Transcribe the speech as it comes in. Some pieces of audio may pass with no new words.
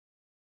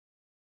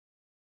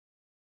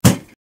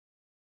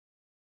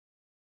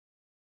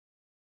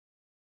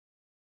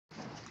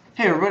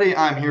Hey everybody,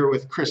 I'm here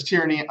with Chris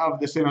Tierney of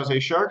the San Jose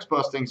Sharks,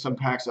 busting some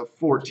packs of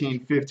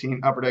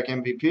 14-15 Upper Deck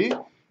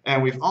MVP.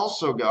 And we've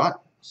also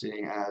got,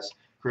 seeing as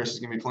Chris is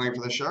going to be playing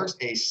for the Sharks,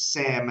 a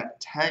Sam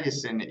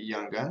Tageson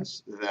Young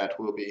Guns that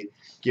will be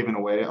given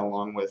away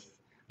along with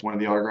one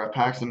of the autograph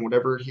packs and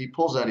whatever he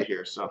pulls out of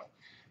here. So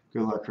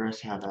good luck,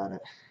 Chris. Have at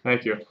it.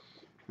 Thank you.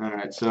 All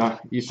right, so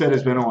you said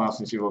it's been a while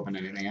since you've opened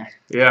anything, eh?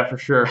 Yeah, for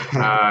sure.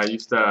 I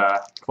used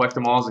to collect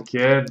them all as a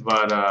kid,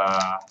 but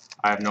I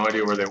have no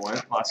idea where they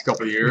went the last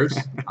couple of years.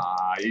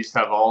 I used to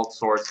have all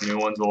sorts, new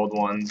ones, old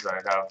ones.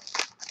 I'd have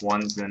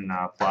ones in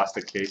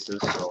plastic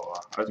cases, so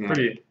I was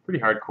pretty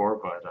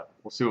hardcore, but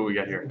we'll see what we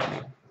get here.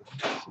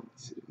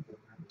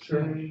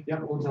 Sure. Yeah,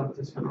 we'll jump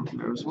this one.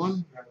 There's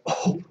one.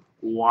 Oh,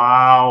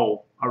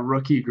 wow, a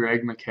rookie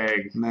Greg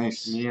McKegg.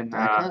 Nice. Me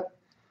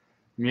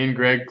and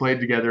Greg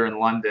played together in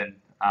London.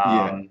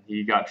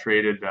 He got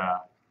traded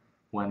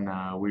when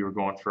we were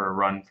going for a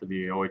run for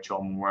the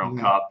OHL Memorial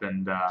Cup,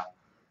 and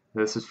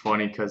this is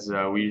funny because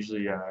we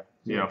usually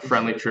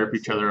friendly trip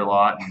each other a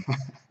lot,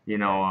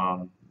 and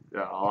I'll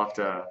have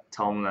to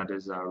tell him that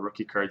his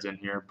rookie card's in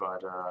here,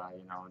 but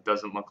it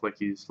doesn't look like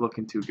he's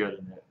looking too good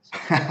in it.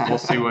 So we'll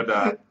see what.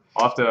 I'll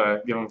have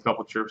to give him a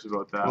couple chirps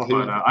about that,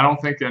 but I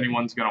don't think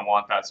anyone's gonna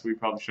want that, so we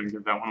probably shouldn't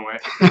give that one away.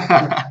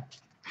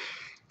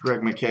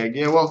 Greg McKegg.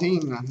 Yeah, well,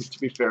 to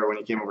be fair, when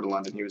he came over to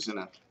London, he was in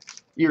a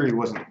year he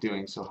wasn't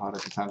doing so hot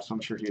at the time, so I'm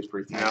sure he was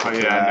pretty thankful.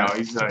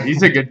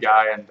 He's a good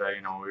guy, and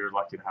we were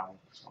lucky to have him.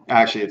 So.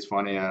 Actually, it's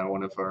funny.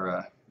 One of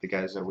our the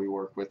guys that we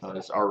work with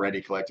is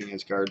already collecting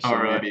his cards,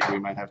 so maybe we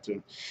might have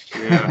to.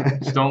 Yeah,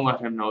 just don't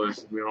let him know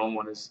this. We don't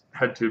want his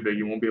head too big.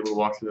 He won't be able to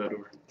walk through that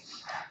door.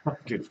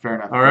 Good, fair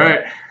enough. All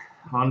right,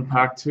 on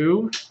pack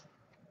 2.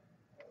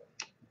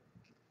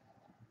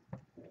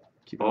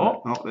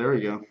 Oh, there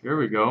we go. Here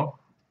we go.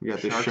 We got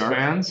the Sharks Shark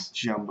fans.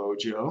 Jumbo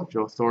Joe.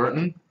 Joe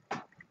Thornton.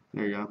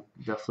 There you go.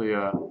 Definitely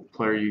a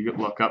player you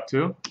look up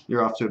to.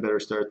 You're off to a better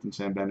start than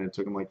Sam Bennett. It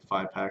took him like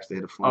 5 packs. They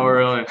had a flame. Oh,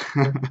 really?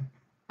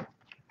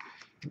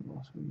 What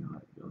else we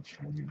got?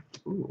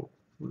 Ooh,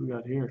 what do we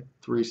got here?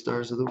 3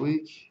 stars of the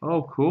week.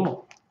 Oh,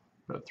 cool.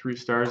 Got 3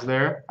 stars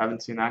there.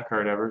 Haven't seen that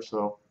card ever,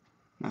 so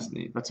that's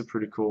neat. That's a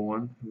pretty cool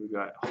one. We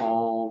got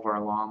Hall,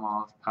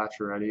 Varlamov,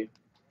 Pacioretty.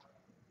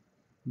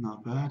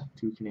 Not bad.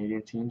 2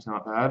 Canadian teams,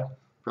 not bad.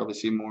 Probably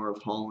see more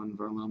of Hall and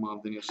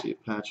Varlamov than you'll see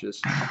at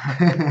Patches.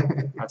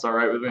 That's all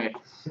right with me.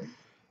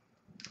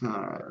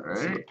 All right.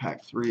 So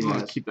pack 3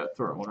 has. Keep that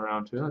Thornton one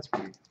around too. That's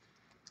pretty.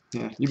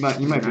 Yeah, you might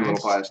be a little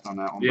biased on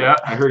that one. Yeah.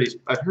 I heard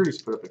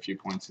he's put up a few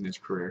points in his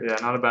career. Yeah,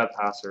 not a bad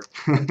passer.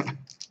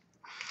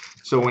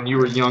 So when you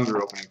were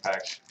younger opening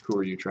packs, who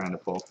were you trying to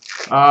pull?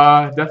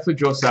 Definitely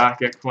Joe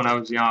Sakic when I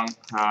was young,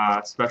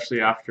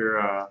 especially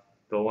after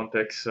the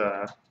Olympics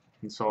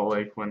in Salt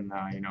Lake when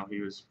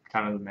he was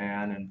kind of the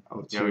man, and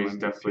he's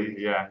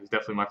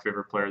definitely my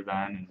favorite player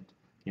then,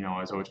 and I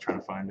was always trying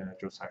to find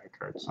Joe Sakic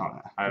cards. So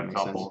I had a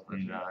couple,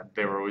 and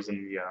they were always in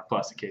the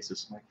plastic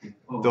cases.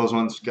 Those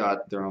ones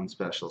got their own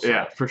specials.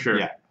 Yeah, for sure.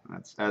 Yeah,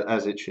 that's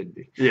as it should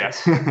be.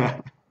 Yes.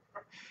 And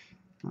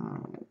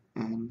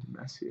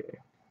Messier,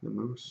 the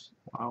Moose.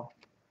 Wow.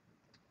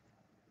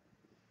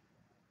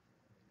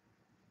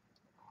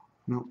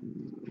 No,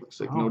 looks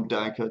like no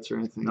die cuts or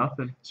anything.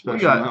 Nothing.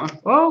 Special on that one.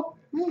 Well,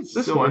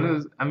 this one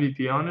is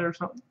MVP on it or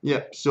something.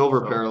 Yeah,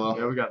 silver parallel.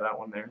 Yeah, we got that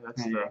one there.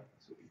 That's the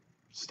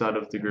stud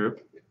of the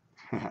group.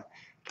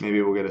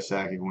 Maybe we'll get a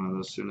Sakic one of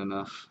those soon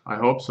enough. I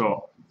hope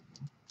so.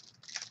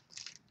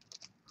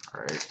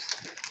 All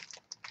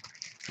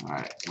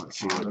right, let's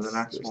see on to the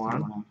next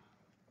one.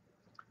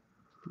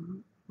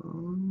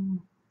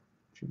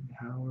 Jimmy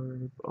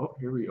Howard. Oh,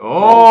 here we go.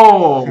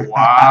 Oh,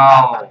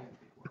 wow.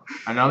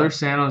 Another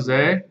San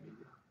Jose.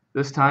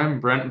 This time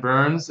Brent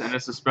Burns, and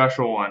it's a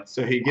special one.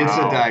 So he gets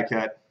a die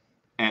cut,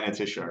 and it's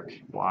a Shark.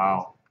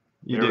 Wow.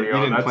 You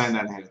didn't plan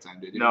that ahead of time,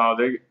 did you? No,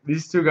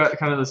 these two got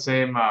kind of the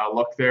same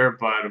look there,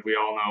 but we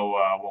all know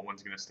what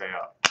one's going to stay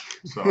up.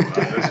 So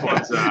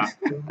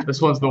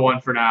this one's the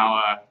one for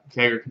now.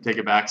 Kager can take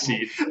a back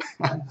seat.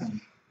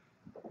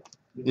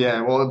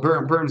 Yeah, well,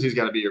 Burns, he's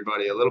got to be your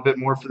buddy a little bit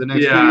more for the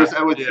next few years,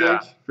 I would think. Yeah,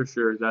 for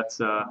sure. That's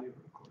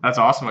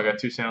awesome. I got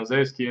 2 San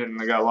Jose's, and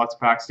I got lots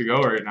of packs to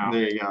go right now.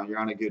 There you go. You're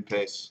on a good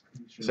pace,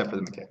 except for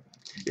the McKay.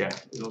 Yeah,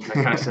 that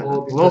kind of a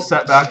little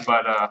setback,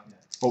 but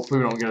hopefully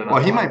we don't get another.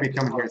 Well, he might be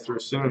coming here through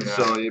soon,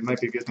 so it might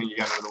be a good thing you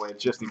got out of the way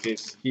just in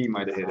case he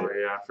might have hit it.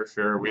 Yeah, for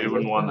sure. We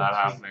wouldn't want that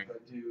happening.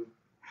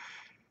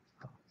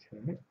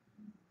 Okay.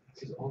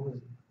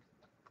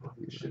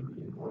 Should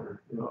be in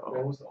order. You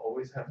almost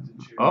always have to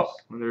choose. Oh,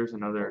 there's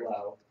another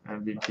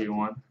MVP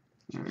one.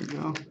 There you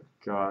go.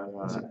 Got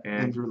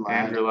Andrew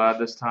Ladd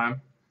this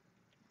time.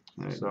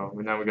 So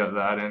now we got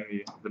that and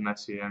the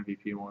Messier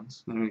MVP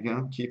ones. There you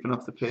go. Keeping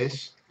up the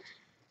pace.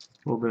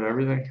 A little bit of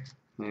everything.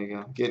 There you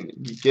go.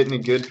 Getting a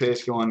good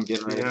pace going,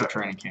 getting ready for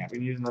training camp. We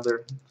need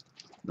another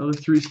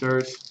 3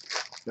 stars.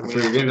 Then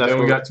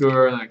we got 2 of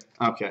everything.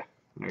 Okay.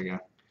 There you go.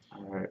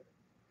 All right.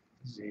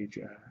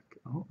 Zajac.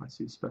 Oh, I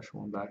see a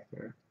special one back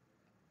there.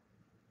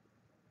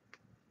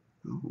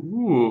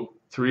 Ooh,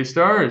 3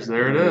 stars.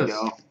 There it is.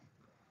 Go.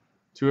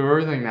 Two of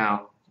everything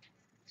now.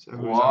 So A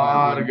who's on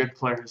lot that of good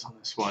players on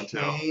this one, too.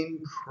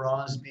 Kane,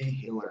 Crosby,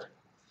 Hiller.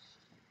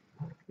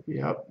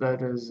 Yep,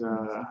 that is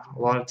a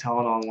lot of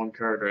talent on one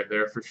card right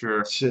there for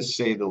sure. To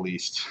say the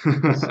least.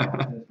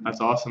 That's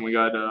awesome. We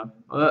got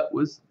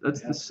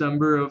that's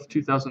December of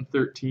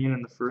 2013,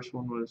 and the first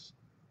one was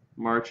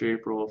March,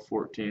 April of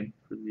 14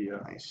 for the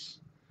Nice.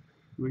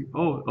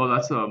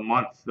 that's a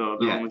month though.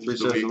 The Yeah, one was 3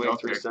 just a stars of the week. week,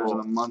 Okay, 3 stars cool.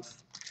 of the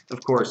month.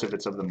 Of course, if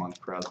it's of the month,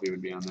 Crosby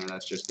would be on there.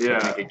 That's just Yeah.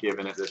 I think a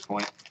given at this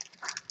point.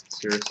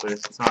 Seriously,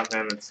 if it's not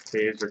him, it's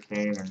Taves or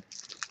Kane or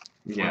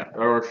Yeah.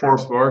 or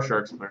Sharks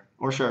player.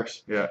 Or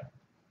Sharks. Yeah.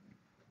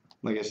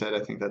 Like I said, I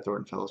think that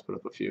Thornton fellow's put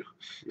up a few.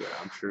 Yeah,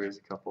 I'm sure he's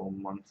a couple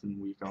months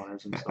and week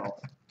owners himself.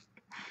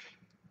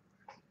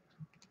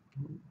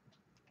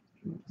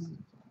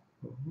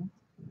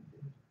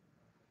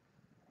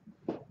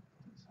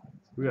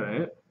 We got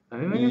it.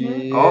 Anything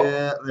in there?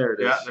 Yeah, there it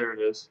is. Yeah, there it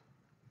is.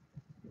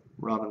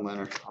 Robin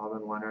Leonard.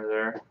 Robin Leonard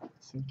there. I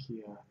think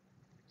he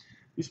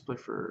used to play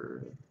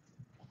for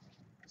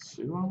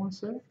Sioux, I want to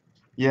say.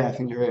 Yeah, I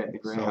think you're right. The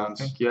So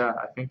Greyhounds. I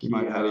think He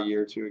might have had a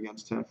year or two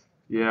against him.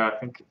 Yeah, I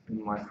think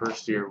my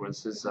first year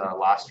was his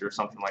last year or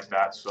something like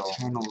that. So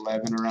 10,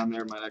 11 around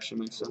there might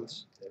actually make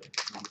sense.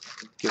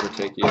 Give or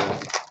take, yeah.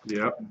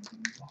 Yep.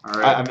 All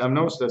right. I've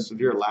noticed a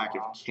severe lack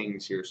of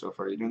kings here so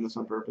far. Are you doing this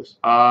on purpose?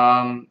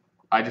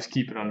 I just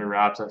keep it under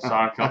wraps. I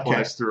saw a couple.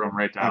 Okay. I just threw them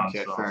right down.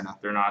 Okay, so fair enough.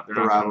 They're not. The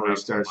not rivalry coming out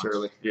too starts much.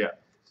 early. Yeah.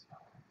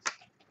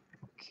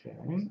 Okay.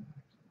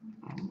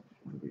 What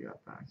do we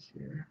got back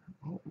here?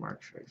 Oh,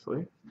 Mark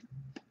Shifley.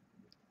 A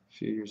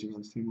few years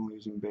against him while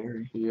using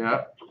Barry.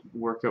 Yeah.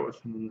 Work out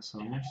with him in the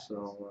summer,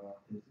 so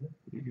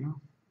There you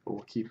go. but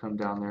we'll keep him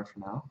down there for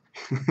now.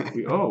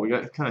 We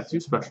got kind of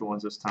two special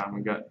ones this time. We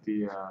got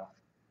the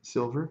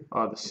Silver.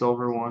 the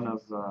silver one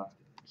of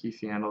Keith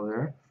Yandel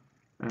there,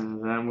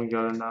 and then we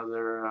got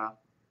another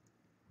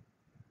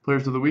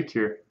players of the week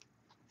here.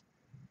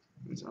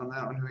 It's on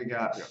that one. Who we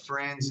got?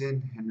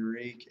 Franzen,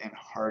 Henrique, and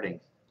Harding.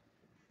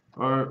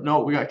 Or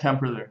no, we got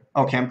Kemper there.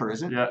 Oh, Kemper,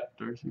 is it? Yeah,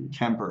 Darcy.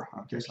 Kemper.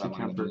 Okay, Darcy so I'm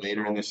Kemper,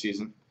 later so- in this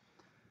season.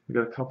 We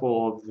got a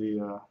couple of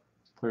the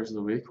players of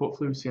the week.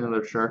 Hopefully, we see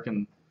another Shark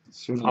and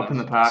Soon up in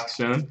the pack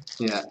soon.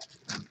 Yeah.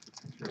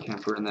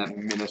 Kemper in that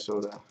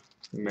Minnesota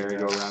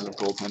merry-go-round of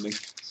goaltending.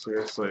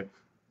 Seriously.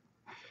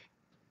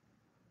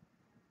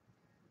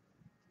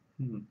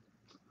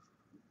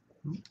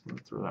 We'll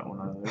throw that one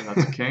out of there.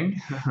 That's a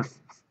king.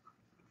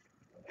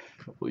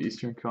 Couple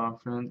Eastern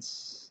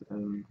Conference,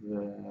 and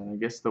I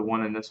guess the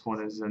one in this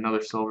one is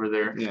another silver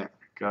there. Yeah.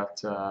 Got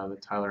the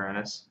Tyler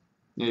Ennis.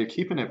 Yeah, you're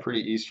keeping it pretty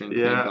Eastern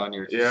Yeah, themed on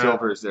your yeah.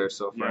 silvers there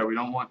so far. Yeah, we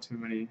don't want too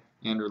many.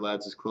 Andrew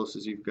Ladd's as close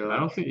as you've got. I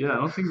don't think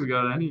we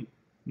got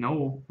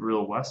no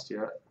real West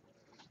yet.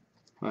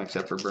 Well,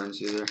 except for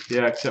Burns either.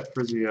 Yeah, except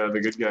for the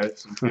good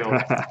guys in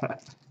field.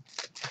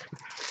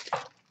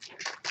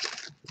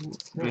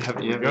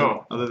 You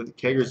have other than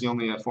Kager's the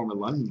only former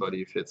London buddy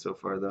you've hit so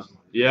far, though.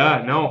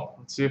 Yeah, no.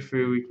 Let's see if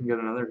we can get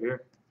another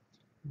here.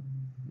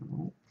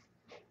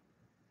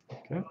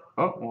 Okay.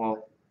 Oh,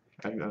 well,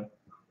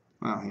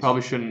 Well,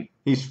 probably shouldn't.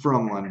 he's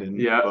from London.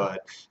 Yeah. But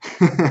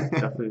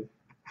Definitely.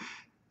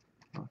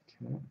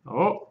 Okay.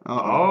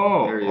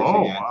 Oh, there he is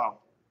oh, again. wow.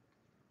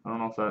 I don't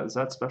know if is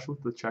that special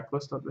with the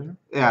checklist up there?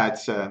 yeah,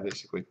 it's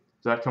basically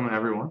Does that come in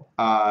every one?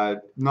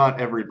 not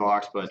every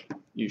box, but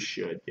you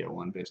should get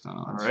one based on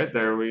odds. All right,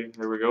 there we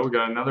go. We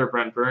got another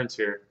Brent Burns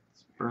here.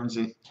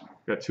 Burnsy.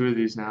 Got two of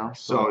these now.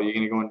 So you're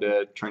gonna go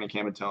into training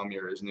camp and tell him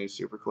you're his new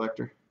super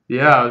collector.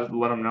 Yeah,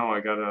 let him know. I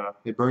got a.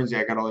 Hey Burnsy,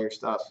 I got all your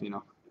stuff. You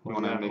know, you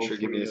want to make sure you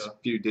give me a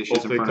few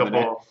dishes in Hopefully front of the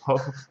net.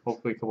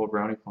 hopefully a couple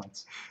brownie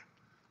points.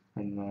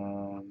 And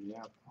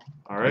yeah.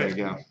 All There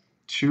you right. go.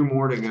 2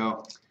 more to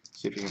go.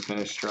 See if you can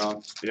finish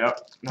strong. Yep.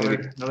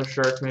 Another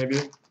Shark maybe.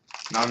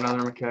 Not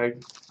another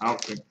McKegg. I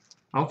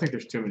don't think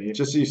there's too many.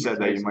 Just so you said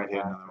that, you McKeggs might in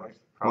hit the another pack. one.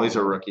 Well, he's a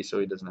Probably. rookie, so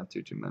he doesn't have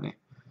too many.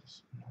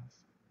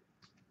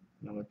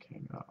 Another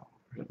King. Oh,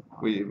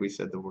 We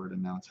said the word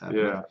and now it's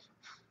happening. yeah.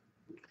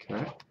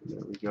 Okay.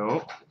 There we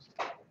go.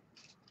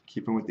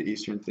 Keeping with the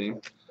Eastern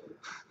theme.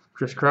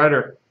 Chris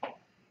Kreider.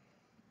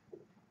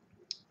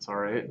 It's all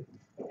right.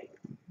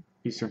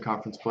 Eastern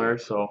Conference player,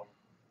 so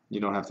You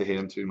don't have to hate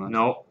him too much.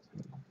 no,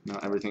 No,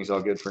 everything's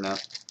all good for now.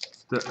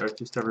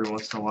 just every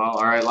once in a while.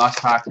 All right, last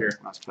pack here.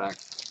 Last pack.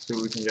 See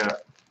what we can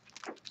get.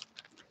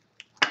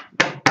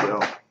 Go.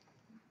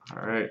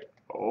 All right.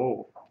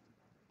 Oh,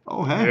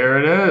 Oh, hey. there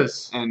it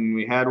is. And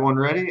we had one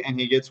ready, and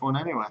he gets one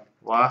anyway.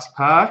 Last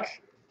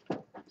pack.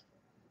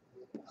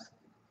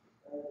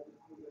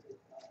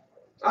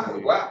 Oh,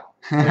 wow.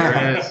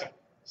 There it is.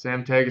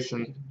 Sam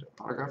Tageson.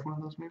 Autograph one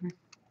of those, maybe?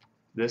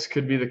 This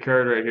could be the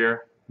card right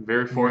here.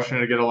 Very fortunate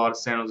to get a lot of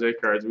San Jose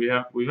cards. We've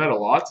had a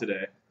lot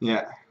today.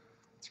 Yeah.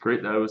 It's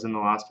great that it was in the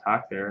last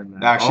pack there. And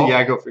then, Actually,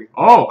 yeah, go for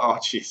Oh, Oh,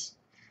 jeez.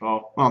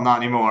 oh, Well, not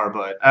anymore,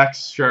 but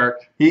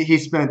ex-Shark. he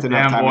spent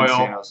enough Dan time in San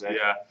Boyle. Jose.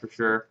 Yeah, for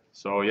sure.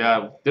 So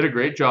yeah, did a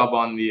great job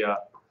on the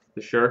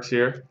Sharks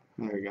here.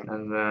 There you go.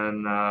 And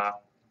then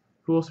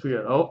who else we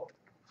got? Oh,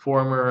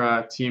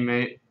 former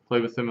teammate,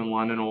 played with him in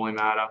London, Ole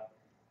Mata.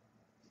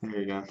 There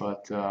you go.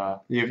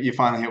 But You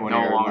finally hit one no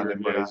of your longer,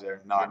 London buddies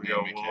there, not There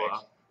we named go.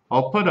 McKay.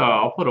 I'll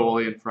put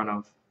Oli in front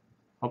of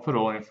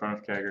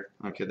Kegger.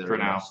 Okay, there for we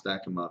go. now.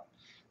 Stack them up.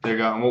 There you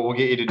go. And what we'll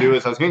get you to do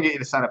is, I was going to get you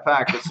to sign a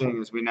pack, but seeing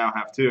as we now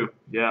have two,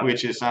 Yeah. we'll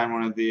get you to sign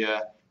one of the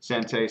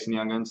Santace and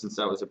Young Guns, since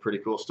that was a pretty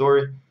cool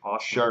story.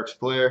 Awesome. Sharks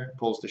player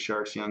pulls the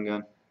Sharks Young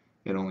Gun.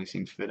 It only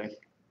seems fitting.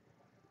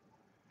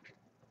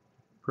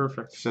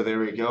 Perfect. So there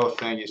we go.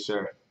 Thank you,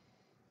 sir.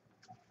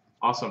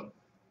 Awesome.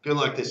 Good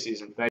luck this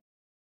season.